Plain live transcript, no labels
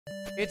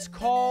It's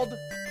called...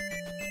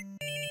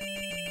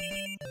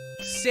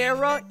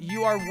 Sarah,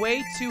 you are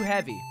way too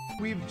heavy.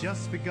 We've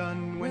just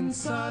begun when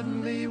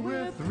suddenly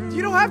we're through.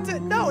 You don't have to...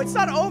 No, it's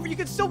not over. You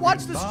can still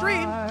watch the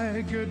stream.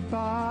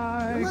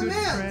 Goodbye, good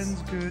friends,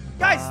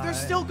 goodbye. Guys, there's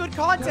still good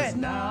content.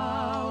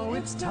 Now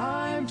it's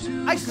time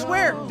to I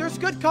swear, there's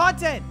good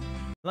content.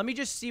 Let me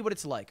just see what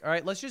it's like. All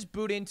right, let's just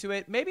boot into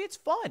it. Maybe it's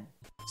fun.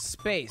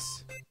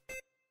 Space.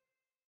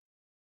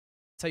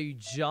 That's how you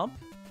jump.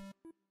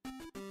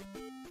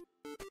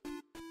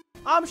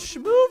 I'm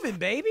schmoving,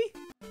 baby.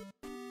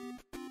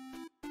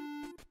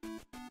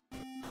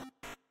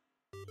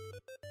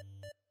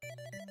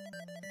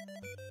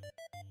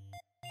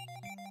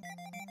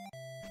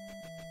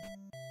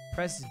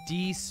 Press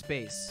D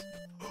space.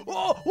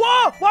 Oh,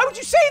 whoa! Why would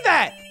you say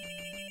that?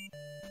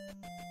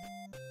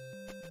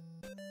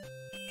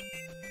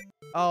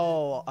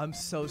 Oh, I'm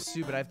so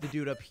stupid. I have to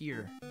do it up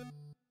here.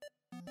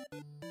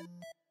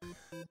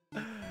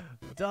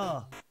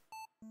 Duh.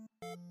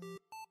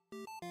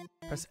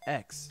 Press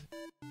X.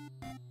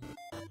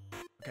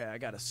 Okay, I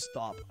gotta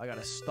stop. I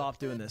gotta stop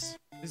doing this.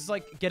 This is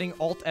like getting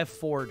Alt F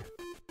forward.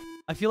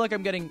 I feel like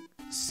I'm getting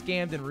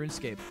scammed in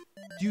RuneScape.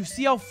 Do you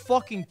see how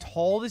fucking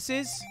tall this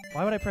is?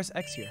 Why would I press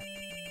X here?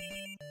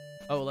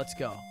 Oh, let's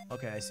go.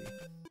 Okay, I see.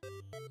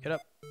 Get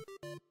up.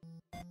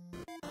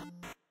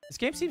 This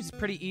game seems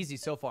pretty easy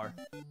so far.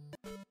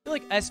 I feel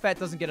like SFAT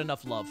doesn't get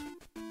enough love.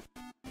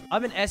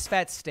 I'm an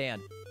SFAT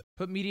stan.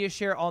 Put media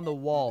share on the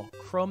wall.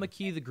 Chroma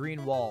key the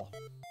green wall.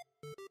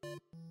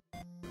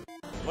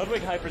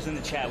 Ludwig Hyper's in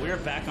the chat. We are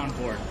back on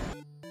board.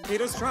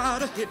 Haters try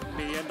to hit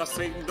me and I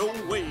say no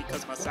way,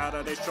 cause my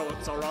Saturday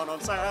shorts are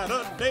on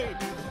Saturday.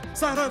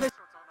 Saturday.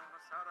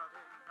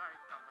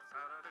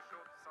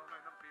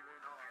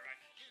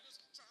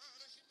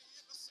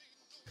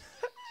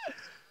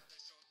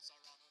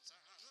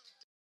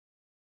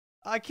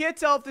 I can't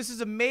tell if this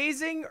is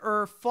amazing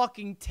or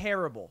fucking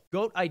terrible.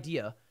 Goat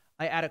idea.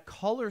 I add a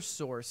color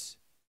source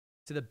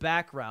to the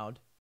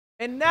background.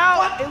 And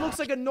now it looks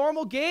like a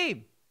normal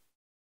game.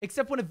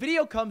 Except when a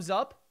video comes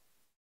up.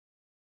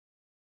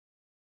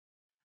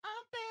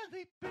 I'm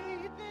barely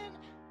breathing.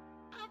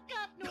 I've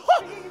got no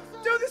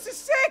Dude, this is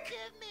sick.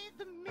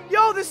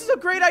 Yo, this is a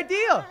great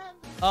idea.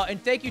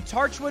 And thank you,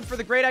 Torchwood, for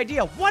the great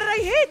idea. What did I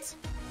hit?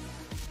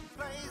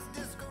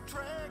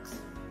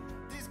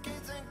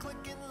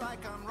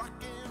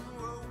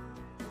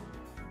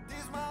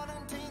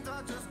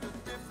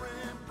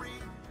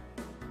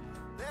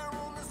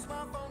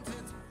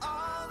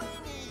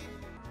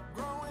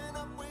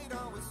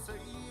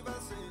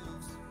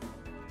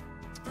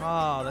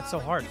 Oh, that's so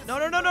hard. No,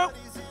 no, no, no.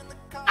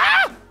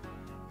 Ah!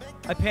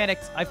 I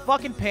panicked. I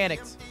fucking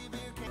panicked.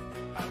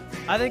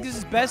 I think this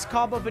is best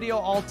combo video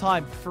all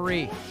time.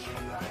 Free.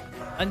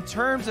 In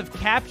terms of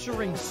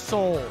capturing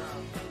soul.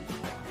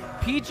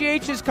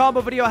 PGH's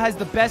combo video has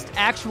the best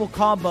actual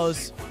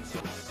combos.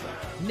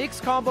 Nick's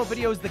combo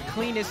video is the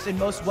cleanest and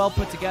most well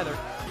put together.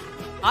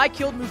 I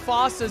Killed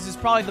Mufasa's is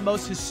probably the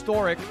most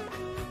historic.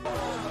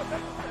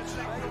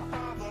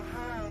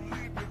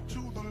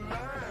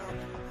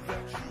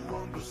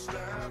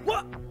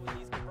 What?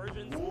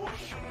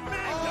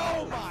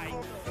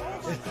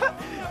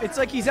 It's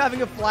like he's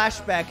having a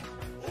flashback.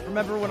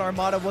 Remember when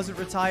Armada wasn't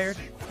retired?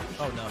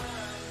 Oh no.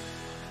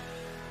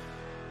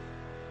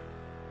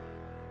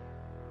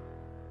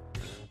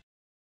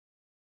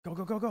 Go,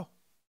 go, go, go.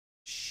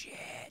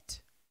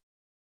 Shit.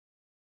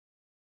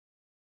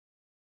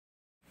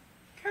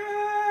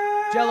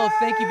 Jello,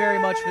 thank you very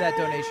much for that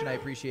donation. I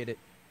appreciate it.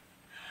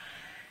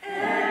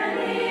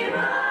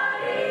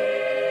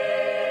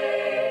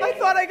 I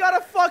thought I got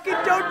a fucking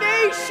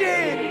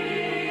donation!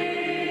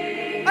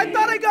 I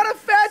thought I got a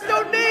fat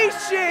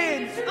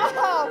donation!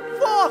 Oh,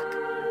 fuck!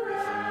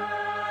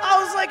 I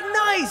was like,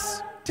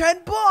 nice!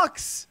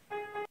 $10!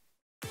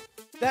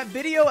 That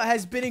video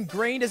has been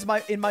ingrained as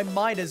in my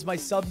mind as my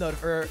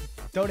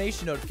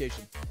donation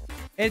notification.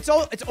 And it's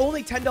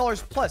only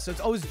 $10 plus, so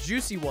it's always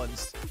juicy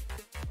ones.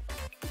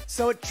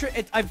 So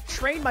I've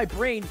trained my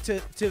brain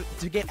to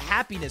get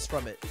happiness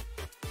from it.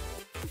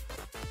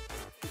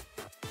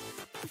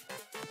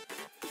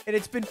 And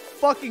it's been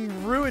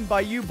fucking ruined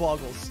by you,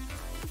 Boggles.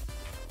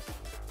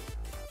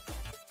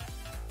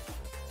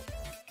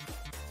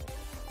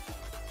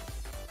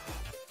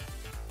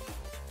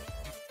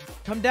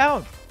 Come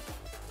down.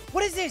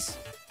 What is this?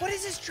 What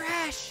is this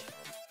trash?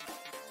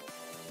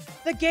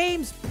 The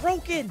game's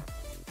broken.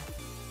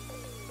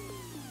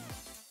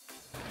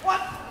 What?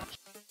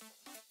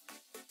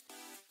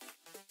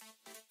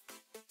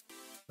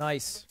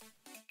 Nice.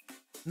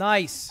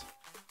 Nice.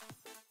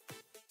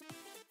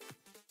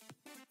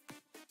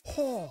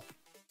 Oh.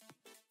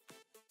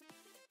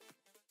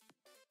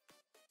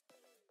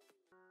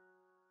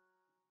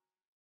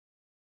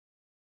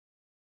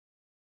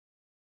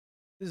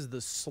 This is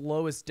the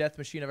slowest death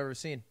machine I've ever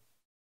seen.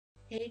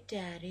 Hey,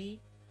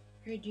 Daddy.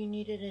 Heard you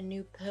needed a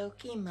new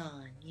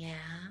Pokemon, yeah?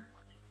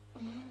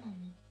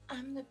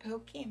 I'm the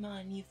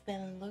Pokemon you've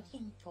been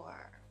looking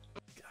for.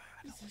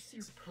 Is this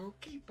your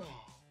Pokeball?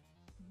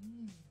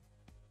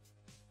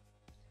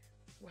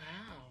 Wow.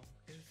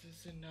 Is this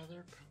this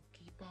another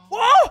Pokeball?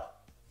 Whoa!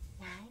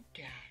 Wow,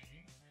 Daddy.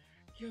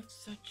 You have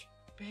such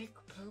big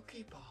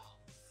Pokeballs.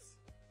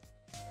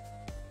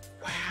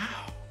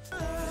 Wow.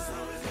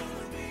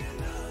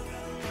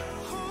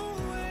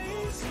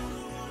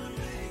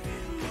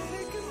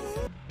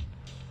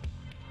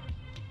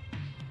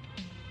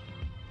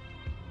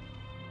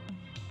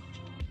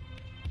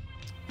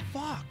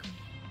 Fuck.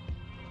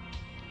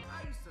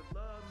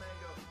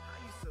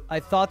 I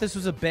thought this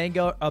was a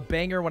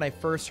banger when I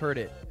first heard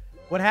it.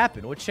 What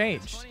happened? What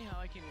changed?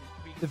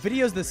 The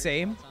video's the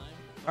same.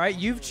 All right,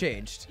 you've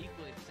changed.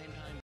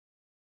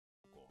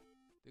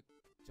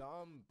 ジ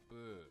ャン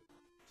プ、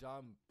ジャ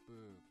ン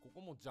プ、こ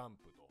こもジャン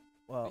プと。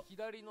Well, で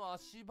左の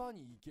足場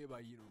に行けば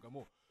いいのか、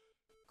もう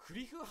ク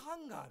リフハ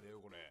ンガーだ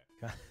よこれ。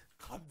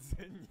完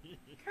全に。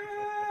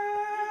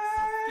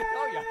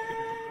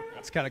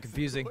it's kind of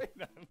confusing.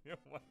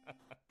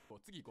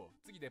 次行こう。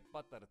次出っ張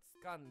ったら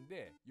掴ん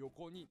で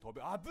横に飛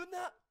べ。危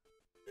な。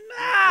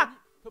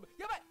飛べ。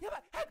やばいやば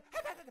い。早く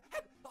早く早く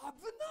早く。危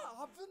な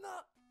危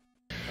な。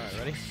All right,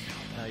 ready?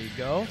 Now you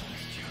go.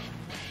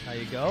 Now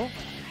you go.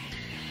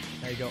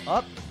 Now you go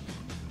up.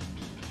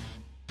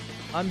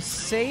 I'm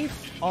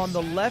safe on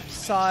the left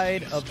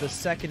side of the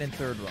second and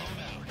third row.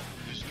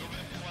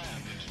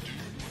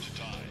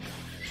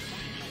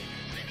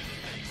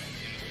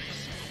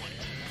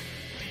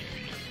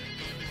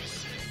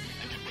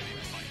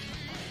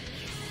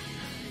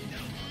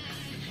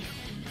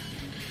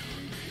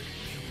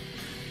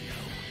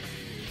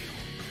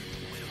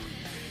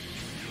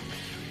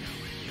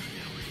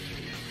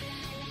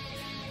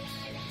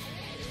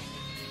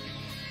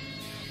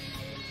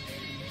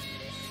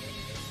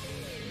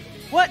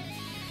 What?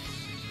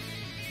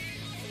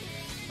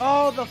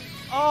 Oh,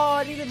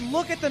 I didn't even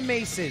look at the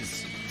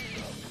maces.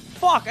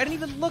 Fuck, I didn't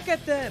even look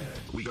at them.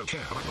 We don't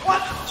care about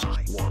What?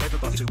 I want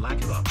everybody to like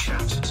the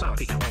chat.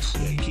 Sorry,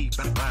 SCA keep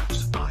that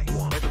fast. I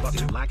want everybody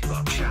to like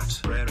the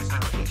chat. Rare and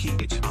arrogant,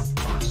 keep it up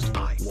fast.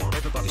 I want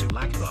everybody to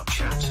like the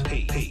chat.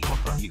 Hey, hey,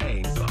 Hopper, you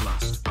ain't the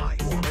last. I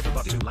want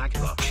everybody to like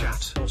the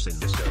chat. Boss in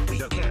this girl, we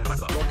don't care about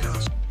the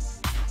broadcast.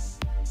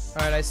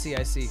 Alright, I see.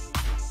 I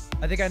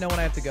think I know when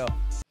I have to go.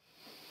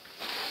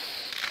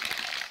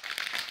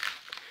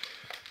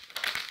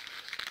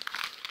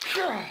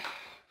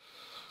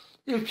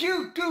 If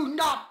you do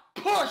not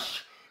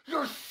push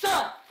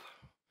yourself,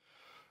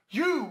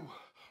 you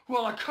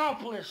will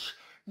accomplish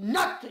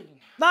nothing.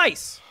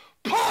 Nice!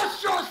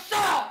 Push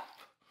yourself!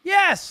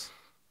 Yes!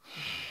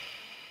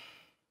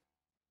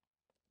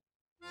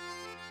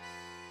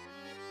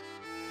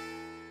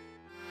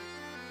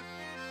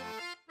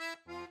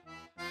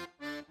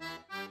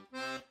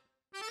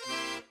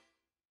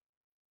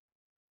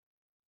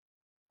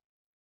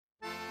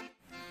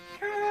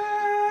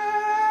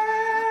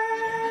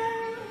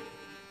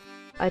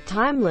 A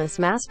timeless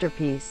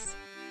masterpiece.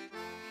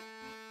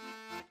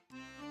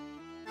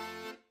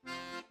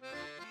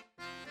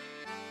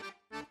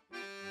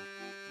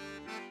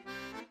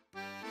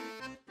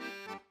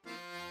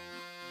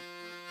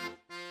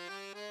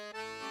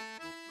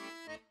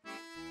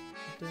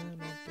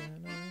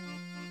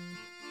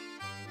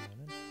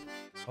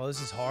 Oh,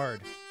 this is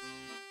hard.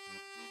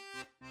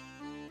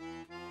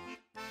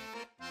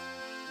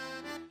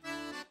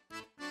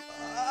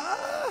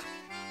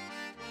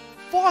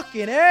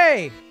 Fucking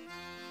A!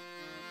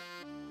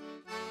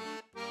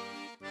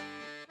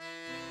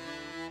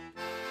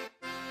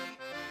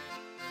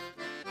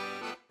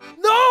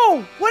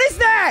 No! What is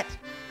that?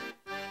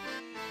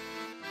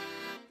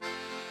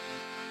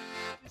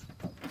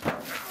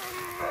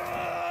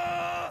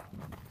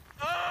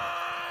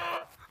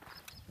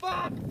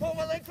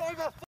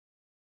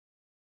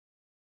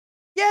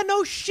 Yeah,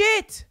 no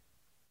shit!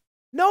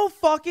 No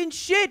fucking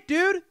shit,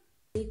 dude!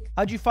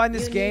 How'd you find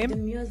this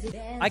game?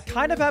 I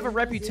kind of have a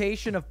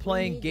reputation of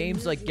playing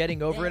games like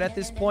getting over it at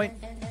this point.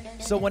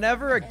 So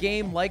whenever a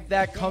game like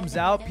that comes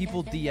out,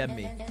 people DM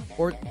me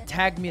or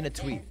tag me in a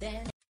tweet.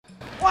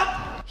 What?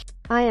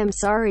 I am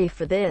sorry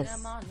for this.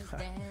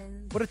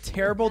 What a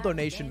terrible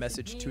donation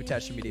message to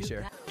attach to media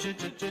share.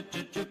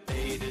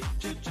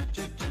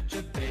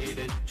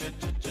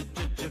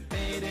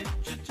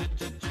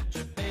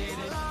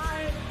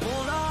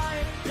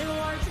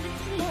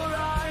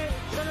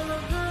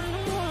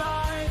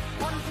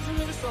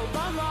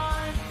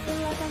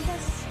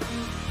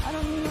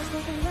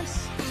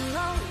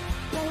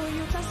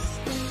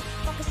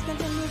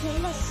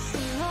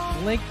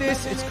 Link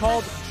this. It's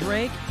called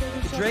Drake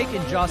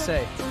and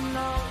Jose.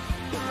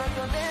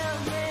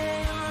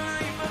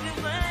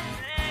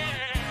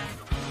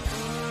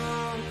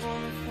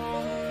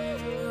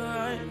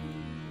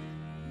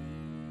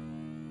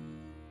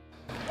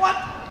 What?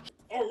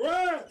 A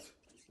rat!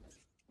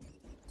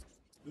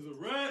 There's a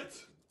rat!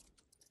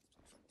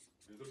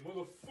 There's a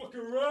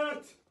motherfucking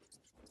rat!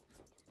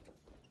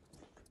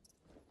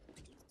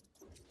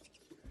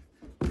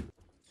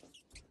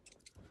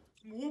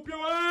 Whoop your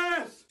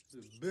ass!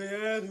 This big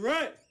ass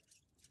rat!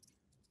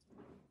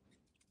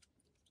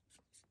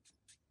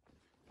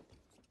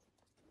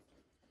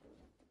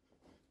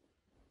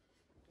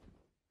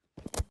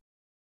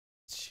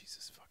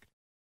 Jesus fucking.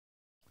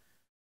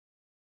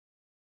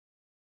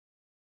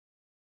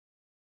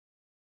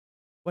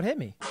 What hit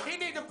me? He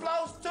need the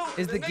flows too.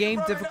 Is the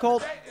game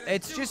difficult?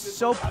 It's just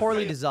so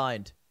poorly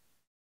designed.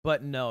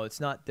 But no, it's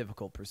not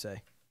difficult per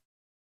se.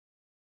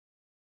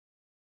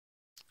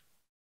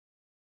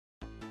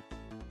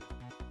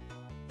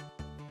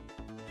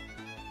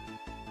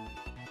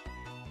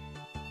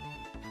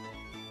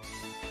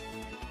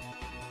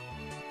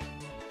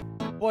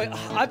 Boy,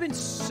 I've been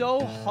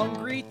so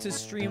hungry to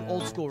stream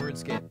old school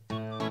RuneScape.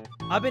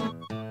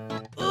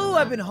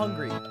 I've been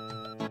hungry.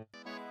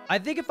 I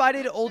think if I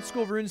did old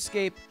school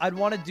RuneScape, I'd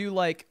want to do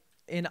like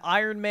an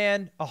Iron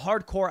Man, a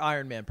hardcore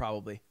Iron Man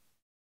probably.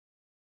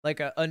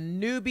 Like a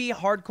newbie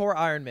hardcore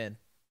Iron Man.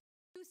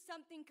 Do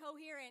something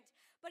coherent,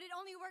 but it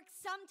only works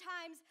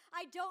sometimes.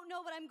 I don't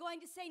know what I'm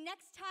going to say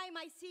next time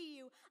I see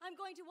you. I'm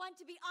going to want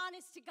to be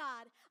honest to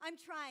God. I'm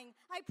trying.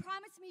 I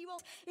promise me you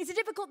won't. It's a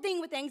difficult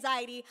thing with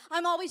anxiety.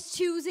 I'm always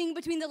choosing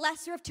between the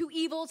lesser of two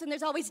evils, and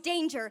there's always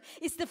danger.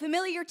 It's the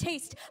familiar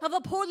taste of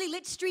a poorly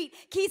lit street.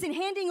 Keys and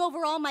handing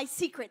over all my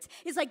secrets.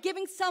 It's like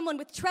giving someone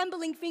with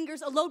trembling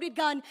fingers a loaded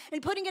gun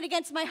and putting it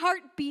against my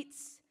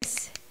heartbeats.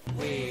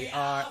 We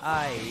are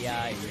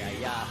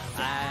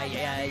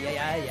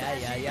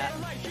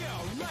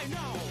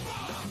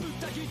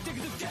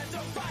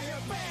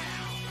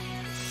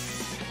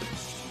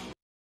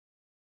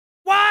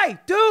Why?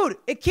 Dude,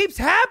 it keeps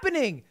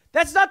happening.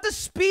 That's not the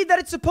speed that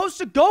it's supposed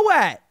to go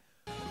at.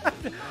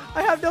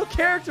 I have no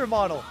character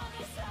model.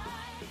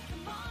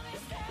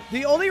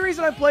 The only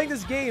reason I'm playing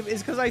this game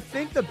is because I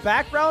think the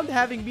background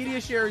having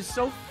media share is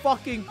so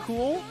fucking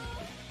cool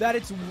that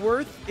it's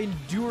worth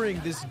enduring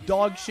this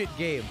dog shit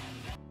game.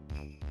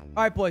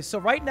 All right, boys. So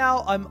right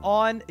now I'm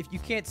on, if you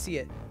can't see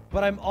it,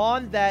 but I'm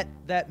on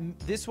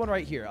this one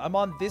right here. I'm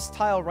on this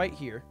tile right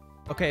here.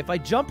 Okay, if I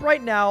jump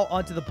right now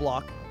onto the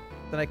block,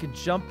 then I can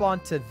jump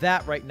onto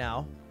that right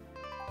now.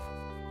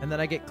 And then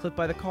I get clipped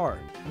by the car.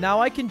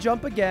 Now I can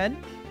jump again.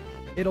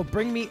 It'll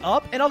bring me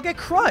up and I'll get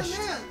crushed.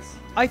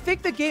 I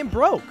think the game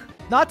broke.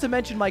 Not to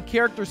mention my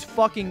character's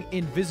fucking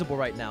invisible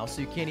right now,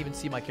 so you can't even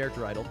see my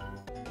character idle.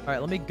 All right,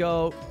 let me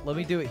go. Let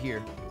me do it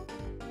here.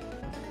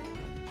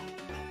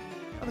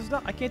 Oh, there's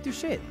not. I can't do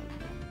shit.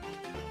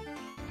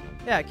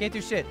 Yeah, I can't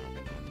do shit.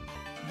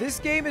 This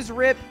game is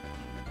rip.